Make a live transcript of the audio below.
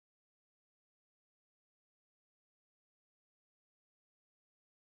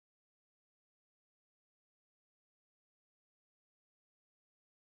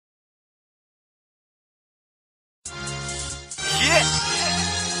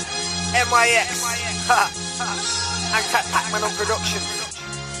Yeah. MIX. And tap Pac-Man on production.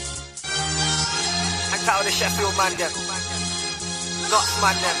 And tap the Sheffield man them. Nuts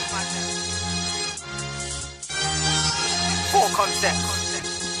man them. 4 concepts.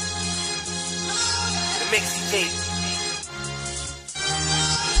 The Mixsy team.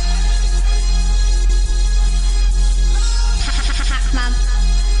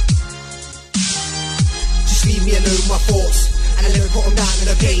 Just leave me alone, my thoughts, and I never put them down on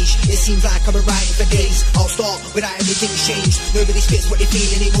a page. It seems like I've been writing for days. I'll start without everything's changed. Nobody spits what they feel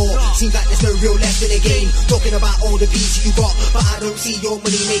anymore. Seems like there's no real left in the game. Talking about all the beats you got, but I don't see your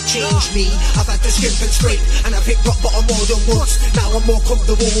money make change. Me, I've had to scrimp and scrape, and I've hit rock bottom more than once. Now I'm more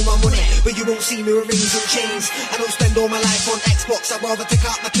comfortable with my money, but you won't see me with rings and chains. I don't spend all my life on Xbox. I'd rather take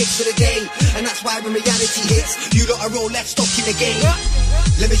out my kids for the day, and that's why when reality hits, you lot are all left stuck in the game.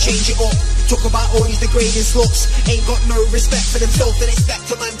 Let me change it up. Talk about all these degrading sluts. Ain't got no respect for themselves and expect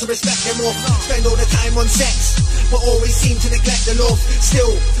a man to respect them off. Spend all the time on sex, but always seem to neglect the love.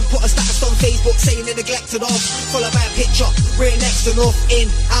 Still, put a status on Facebook saying they're neglected of. Follow my picture, we're next enough. In,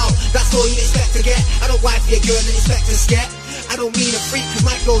 out, that's all you expect to get. I don't wife your girl and expect to scat. I don't mean a freak, cause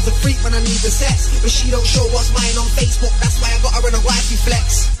my girl's a freak when I need the sex, but she don't show what's mine on Facebook. That's why I got her in a wifey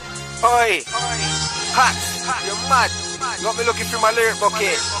flex. Oi, Pax, you're mad. You got me looking through my lyric book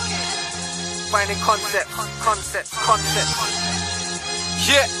here. Finding concepts.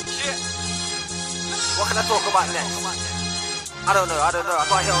 Yeah. What can I talk about next? I don't know. I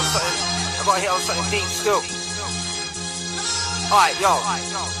gotta hit on something deep still. Alright, yo.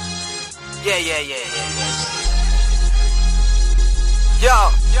 Yeah.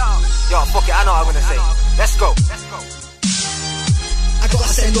 Yo, fuck it, I know what I'm gonna say. Let's go. I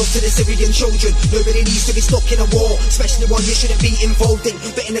gotta send off to the Syrian children. Nobody needs to be stuck in a war, especially one you shouldn't be involved in.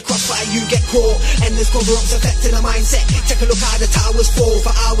 But in the crossfire you get caught, and there's cover-ups affecting the mindset. Take a look how the towers fall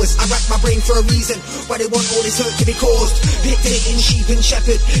for hours. I rack my brain for a reason why they want all this hurt to be caused. Dictating sheep and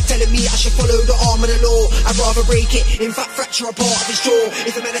shepherd, telling me I should follow the arm of the law. I'd rather break it, in fact fracture a part of his jaw.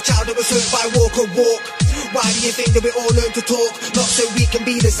 If I met a child that was hurt by walk or walk, why do you think that we all learn to talk? Not so we can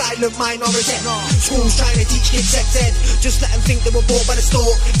be the silent minority. Schools trying to teach kids sex ed, just let them think they were bought by the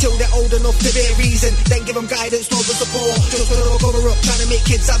store till they're old enough to be a reason. Then give them guidance, not the support. Just for the cover up, trying to make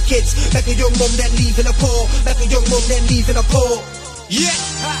kids have kids. Like a young mum then leaving a poor. Like a young mum then leaving a poor. Yeah.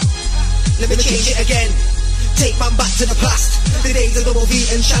 Let me change it again. Take man back to the past. The days of Double V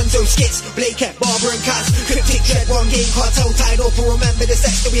and Shanto skits, Blakey, Barber and Kaz. Cryptic Dread, one game, cartel tied up. And remember the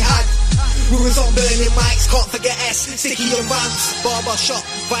sex that we had. We was on burning mics, can't forget S. Sticky and Vamps, Barber Shop,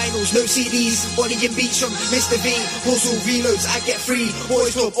 vinyls, no CDs. Bonnie and Beats from Mr. V. Hustle, reloads, I get free.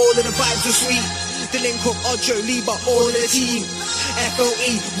 Boys Club, all of the vibes are sweet. The link up, Ojo, Liba, all of the team.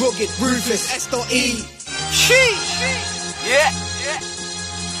 FOE, rugged, ruthless, S.E. Yeah.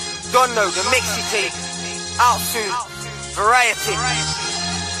 Don't know, the Mixsy team. Out soon. Variety.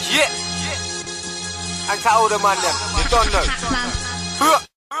 Yeah. And to all the man them. You don't know.